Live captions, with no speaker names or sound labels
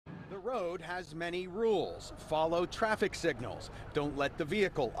road has many rules. Follow traffic signals. Don't let the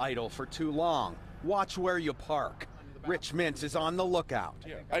vehicle idle for too long. Watch where you park. Rich Mintz is on the lookout.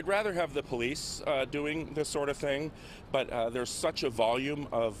 I'd rather have the police doing this sort of thing, but there's such a volume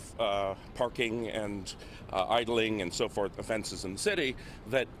of parking and idling and so forth offenses in the city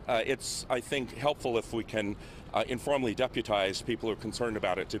that it's, I think, helpful if we can informally deputize people who are concerned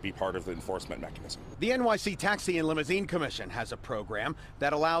about it to be part of the enforcement mechanism. The NYC Taxi and Limousine Commission has a program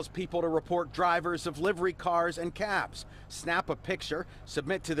that allows people to report drivers of livery cars and cabs. Snap a picture,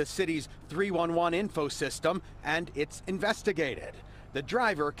 submit to the city's 311 info system, and it's investigated. The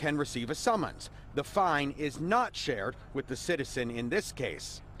driver can receive a summons. The fine is not shared with the citizen in this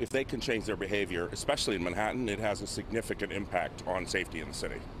case. If they can change their behavior, especially in Manhattan, it has a significant impact on safety in the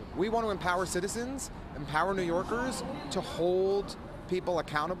city. We want to empower citizens, empower New Yorkers to hold people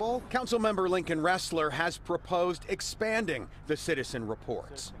accountable. Councilmember Lincoln Ressler has proposed expanding the citizen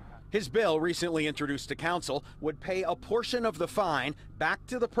reports. His bill, recently introduced to council, would pay a portion of the fine back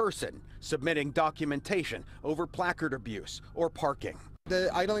to the person submitting documentation over placard abuse or parking.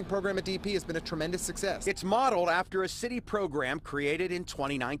 The idling program at DP has been a tremendous success. It's modeled after a city program created in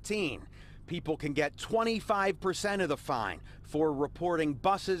 2019. People can get 25% of the fine for reporting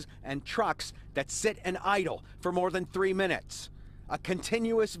buses and trucks that sit and idle for more than 3 minutes. A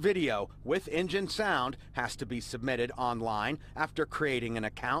continuous video with engine sound has to be submitted online after creating an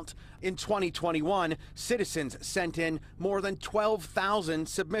account. In 2021, citizens sent in more than 12,000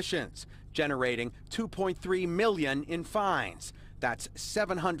 submissions, generating $2.3 million in fines. That's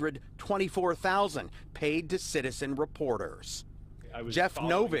 $724,000 paid to citizen reporters. Jeff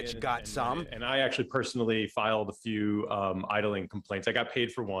Novich got some. And I actually personally filed a few idling complaints. I got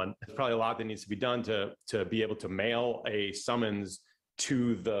paid for one. There's probably a lot that needs to be done to be able to mail a summons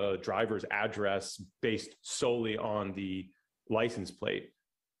to the driver's address based solely on the license plate.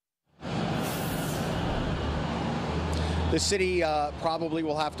 The city probably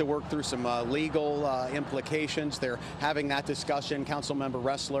will have to work through some legal implications. They're having that discussion. Councilmember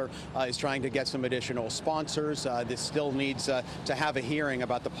Ressler is trying to get some additional sponsors. This still needs to have a hearing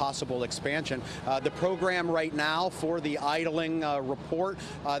about the possible expansion. The program right now for the idling report,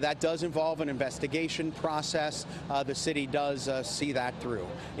 that does involve an investigation process. The city does see that through.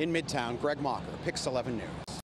 In Midtown, Greg Mocker, Pix 11 News.